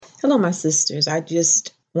Hello, my sisters. I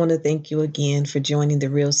just want to thank you again for joining the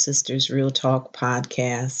Real Sisters Real Talk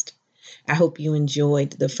podcast. I hope you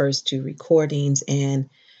enjoyed the first two recordings and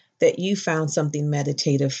that you found something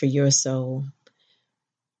meditative for your soul.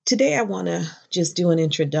 Today, I want to just do an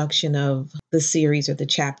introduction of the series or the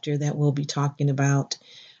chapter that we'll be talking about.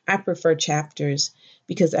 I prefer chapters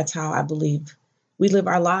because that's how I believe we live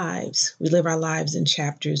our lives. We live our lives in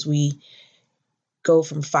chapters. We go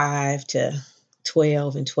from 5 to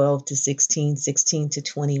 12 and 12 to 16, 16 to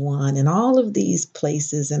 21. And all of these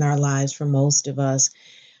places in our lives for most of us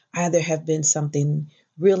either have been something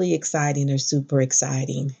really exciting or super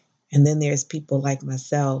exciting. And then there's people like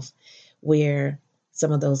myself where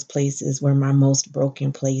some of those places were my most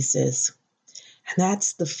broken places. And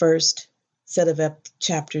that's the first set of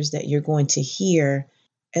chapters that you're going to hear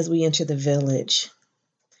as we enter the village.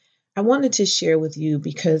 I wanted to share with you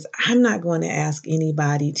because I'm not going to ask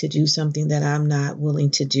anybody to do something that I'm not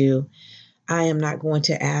willing to do. I am not going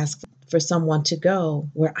to ask for someone to go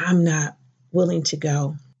where I'm not willing to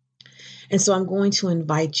go. And so I'm going to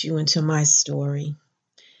invite you into my story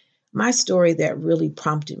that really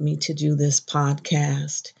prompted me to do this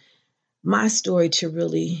podcast, my story to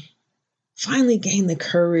really finally gain the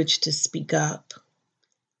courage to speak up.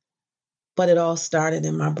 But it all started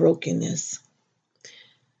in my brokenness.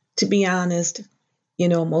 To be honest,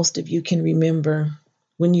 most of you can remember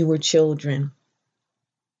when you were children,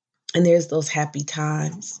 and there's those happy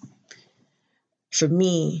times. For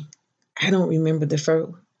me, I don't remember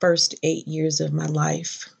the first 8 years of my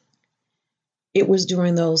life. It was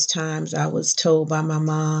during those times I was told by my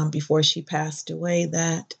mom before she passed away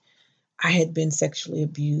that I had been sexually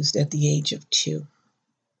abused at the age of 2.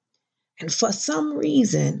 And for some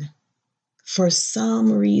reason,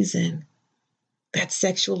 that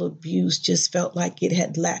sexual abuse just felt like it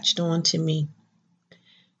had latched on to me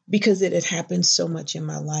because it had happened so much in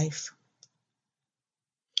my life.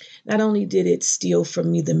 Not only did it steal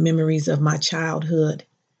from me the memories of my childhood,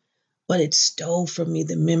 but it stole from me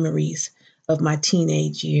the memories of my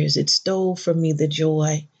teenage years. It stole from me the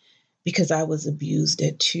joy because I was abused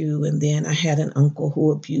at 2, and then I had an uncle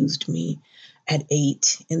who abused me at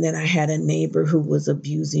 8, and then I had a neighbor who was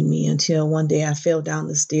abusing me until one day I fell down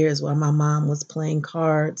the stairs while my mom was playing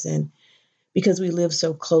cards, and because we lived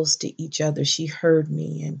so close to each other, she heard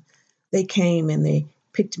me, and they came and they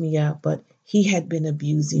picked me up, but he had been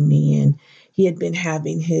abusing me, and he had been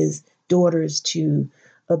having his daughters to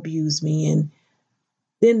abuse me, and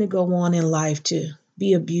then to go on in life to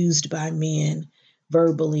be abused by men,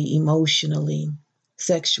 verbally, emotionally,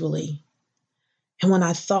 sexually. And when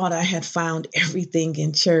I thought I had found everything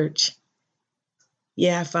in church,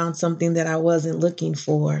 I found something that I wasn't looking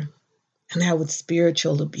for, and that was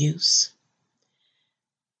spiritual abuse.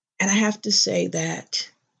 And I have to say that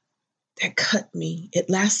cut me. It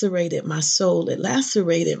lacerated my soul. It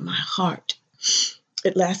lacerated my heart.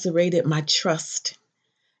 It lacerated my trust.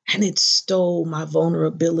 And it stole my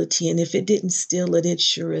vulnerability. And if it didn't steal it, it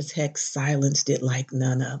sure as heck silenced it like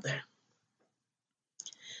none other.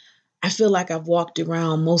 I feel like I've walked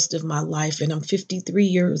around most of my life, and I'm 53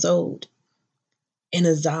 years old, in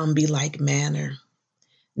a zombie-like manner,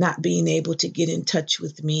 not being able to get in touch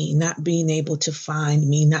with me, not being able to find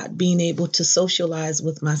me, not being able to socialize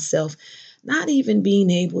with myself, not even being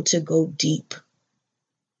able to go deep.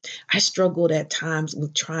 I struggled at times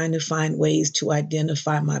with trying to find ways to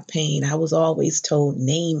identify my pain. I was always told,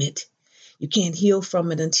 name it. You can't heal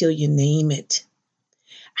from it until you name it.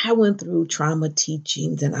 I went through trauma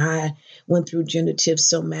teachings, and I went through generative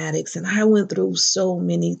somatics, and I went through so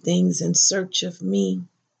many things in search of me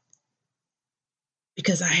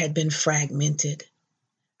because I had been fragmented.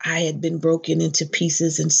 I had been broken into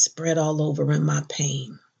pieces and spread all over in my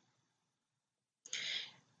pain.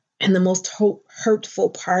 And the most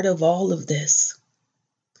hurtful part of all of this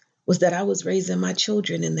was that I was raising my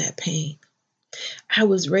children in that pain. I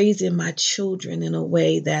was raising my children in a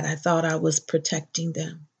way that I thought I was protecting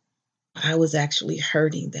them, but I was actually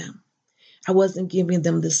hurting them. I wasn't giving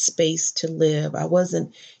them the space to live. I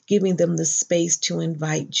wasn't giving them the space to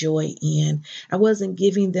invite joy in. I wasn't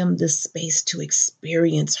giving them the space to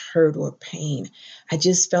experience hurt or pain. I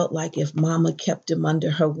just felt like if Mama kept them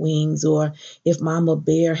under her wings, or if Mama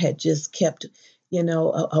Bear had just kept,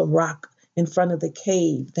 a rock in front of the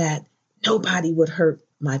cave, that nobody would hurt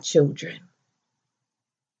my children.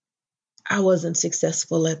 I wasn't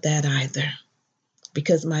successful at that either,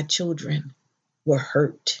 because my children were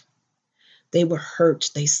hurt. They were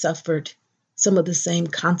hurt. They suffered some of the same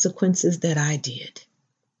consequences that I did.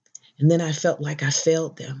 And then I felt like I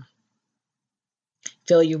failed them.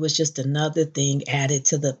 Failure was just another thing added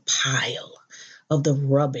to the pile of the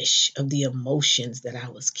rubbish, of the emotions that I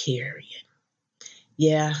was carrying.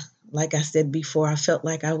 Yeah, like I said before, I felt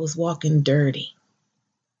like I was walking dirty.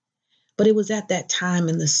 But it was at that time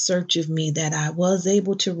in the search of me that I was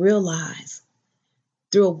able to realize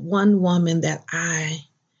through one woman that I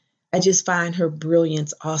just find her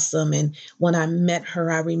brilliance awesome. And when I met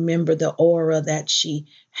her, I remember the aura that she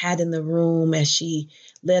had in the room as she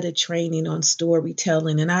led a training on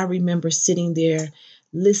storytelling. And I remember sitting there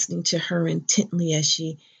listening to her intently as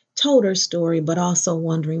she told her story, but also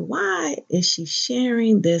wondering, why is she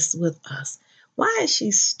sharing this with us? Why is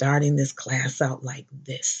she starting this class out like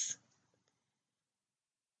this?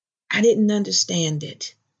 I didn't understand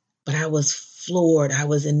it, but I was floored. I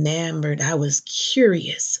was enamored. I was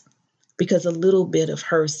curious, because a little bit of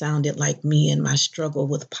her sounded like me in my struggle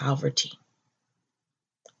with poverty.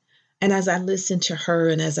 And as I listened to her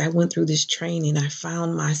and as I went through this training, I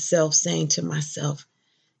found myself saying to myself,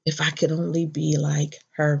 if I could only be like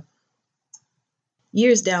her.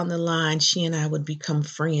 Years down the line, she and I would become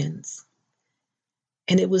friends.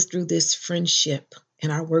 And it was through this friendship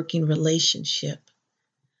and our working relationship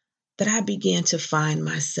that I began to find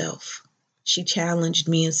myself. She challenged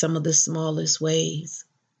me in some of the smallest ways.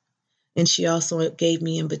 And she also gave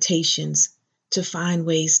me invitations to find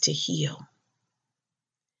ways to heal.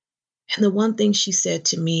 And the one thing she said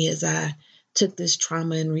to me as I took this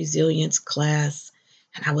trauma and resilience class,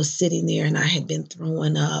 and I was sitting there and I had been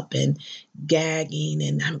throwing up and gagging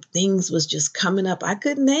and things was just coming up. I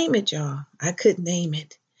couldn't name it, y'all. I couldn't name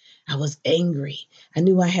it. I was angry. I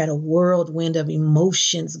knew I had a whirlwind of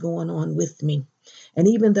emotions going on with me. And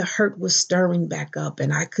even the hurt was stirring back up,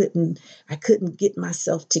 and I couldn't get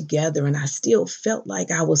myself together, and I still felt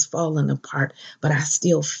like I was falling apart, but I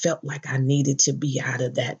still felt like I needed to be out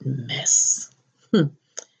of that mess.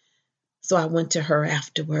 So I went to her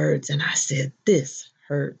afterwards and I said, this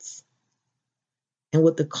hurts. And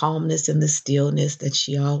with the calmness and the stillness that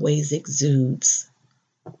she always exudes,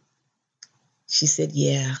 she said,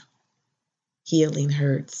 yeah, healing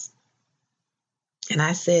hurts. And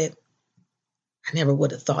I said, I never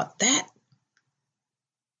would have thought that.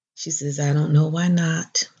 She says, I don't know why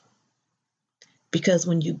not. Because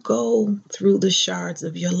when you go through the shards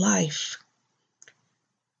of your life,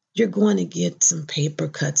 you're going to get some paper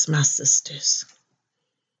cuts, my sisters.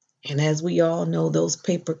 And as we all know, those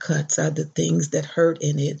paper cuts are the things that hurt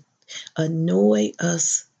and it annoy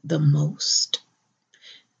us the most.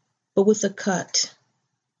 But with a cut,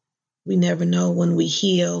 we never know when we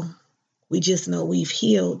heal. We just know we've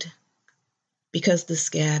healed because the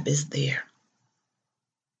scab is there.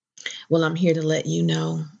 Well, I'm here to let you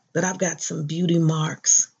know that I've got some beauty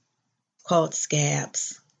marks called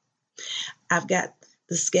scabs. I've got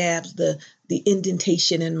the scabs, the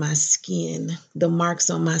indentation in my skin, the marks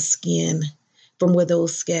on my skin from where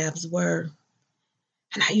those scabs were.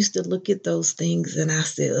 And I used to look at those things and I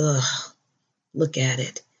said, ugh, look at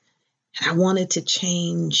it. And I wanted to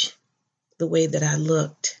change the way that I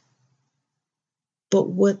looked. But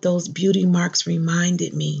what those beauty marks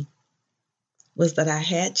reminded me was that I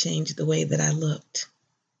had changed the way that I looked.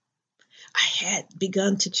 I had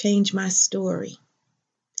begun to change my story.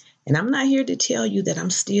 And I'm not here to tell you that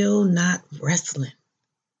I'm still not wrestling,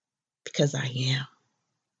 because I am.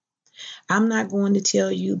 I'm not going to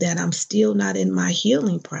tell you that I'm still not in my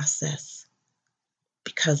healing process,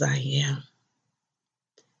 because I am.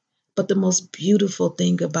 But the most beautiful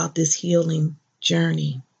thing about this healing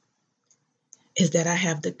journey is that I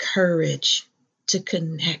have the courage to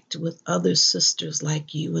connect with other sisters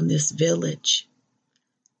like you in this village.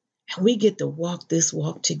 And we get to walk this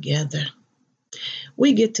walk together.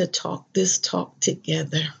 We get to talk this talk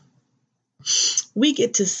together. We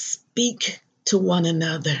get to speak to one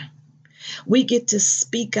another. We get to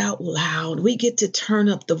speak out loud. We get to turn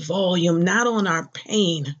up the volume, not on our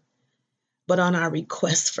pain, but on our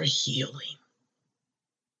request for healing.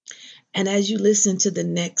 And as you listen to the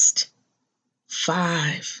next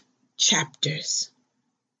 5 chapters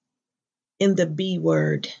in the B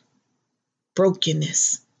word,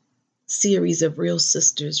 Brokenness series of Real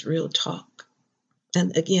Sisters, Real Talk.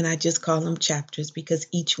 And again, I just call them chapters because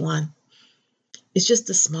each one is just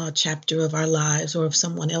a small chapter of our lives or of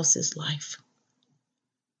someone else's life.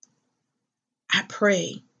 I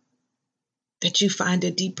pray that you find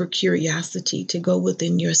a deeper curiosity to go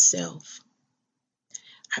within yourself.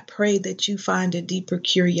 I pray that you find a deeper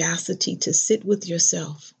curiosity to sit with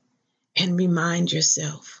yourself and remind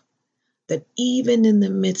yourself that even in the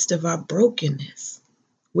midst of our brokenness,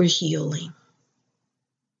 we're healing.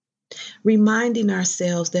 Reminding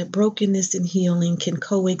ourselves that brokenness and healing can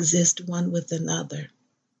coexist one with another.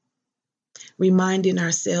 Reminding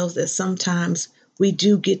ourselves that sometimes We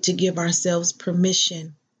do get to give ourselves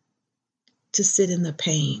permission to sit in the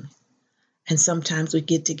pain. And sometimes we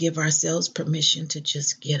get to give ourselves permission to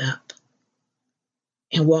just get up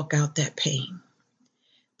and walk out that pain.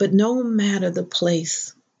 But no matter the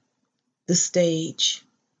place, the stage,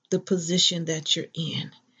 the position that you're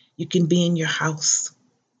in, you can be in your house.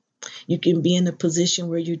 You can be in a position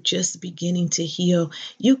where you're just beginning to heal.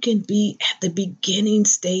 You can be at the beginning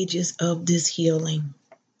stages of this healing.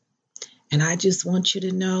 And I just want you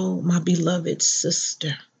to know, my beloved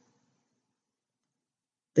sister,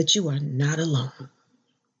 that you are not alone.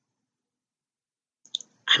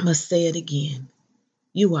 I must say it again.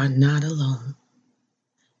 You are not alone.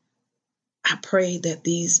 I pray that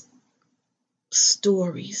these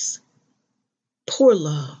stories pour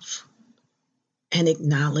love and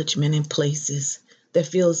acknowledgement in places that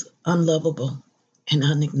feels unlovable and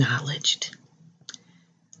unacknowledged.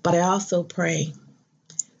 But I also pray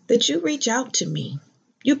that you reach out to me.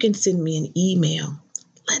 You can send me an email.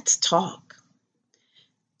 Let's talk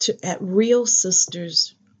at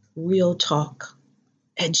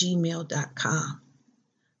realsistersrealtalk@gmail.com.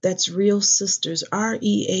 That's Real Sisters,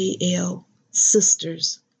 REAL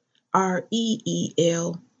Sisters,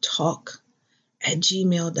 REEL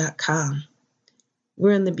talk@gmail.com.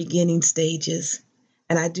 We're in the beginning stages,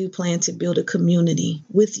 and I do plan to build a community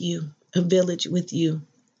with you, a village with you,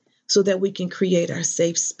 so that we can create our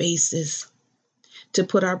safe spaces to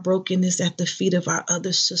put our brokenness at the feet of our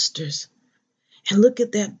other sisters and look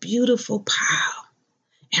at that beautiful pile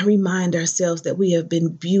and remind ourselves that we have been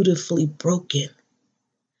beautifully broken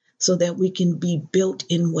so that we can be built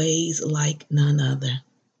in ways like none other.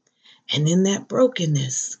 And in that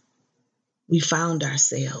brokenness, we found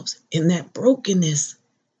ourselves. In that brokenness,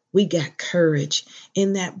 we got courage.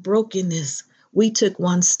 In that brokenness, we took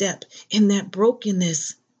one step. In that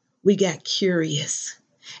brokenness, we got curious.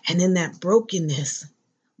 And in that brokenness,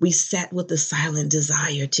 we sat with a silent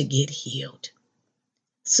desire to get healed.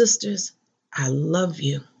 Sisters, I love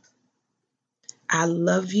you. I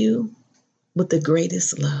love you with the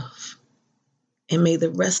greatest love. And may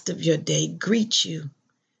the rest of your day greet you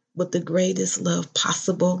with the greatest love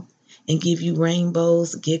possible and give you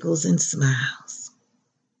rainbows, giggles, and smiles.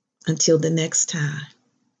 Until the next time.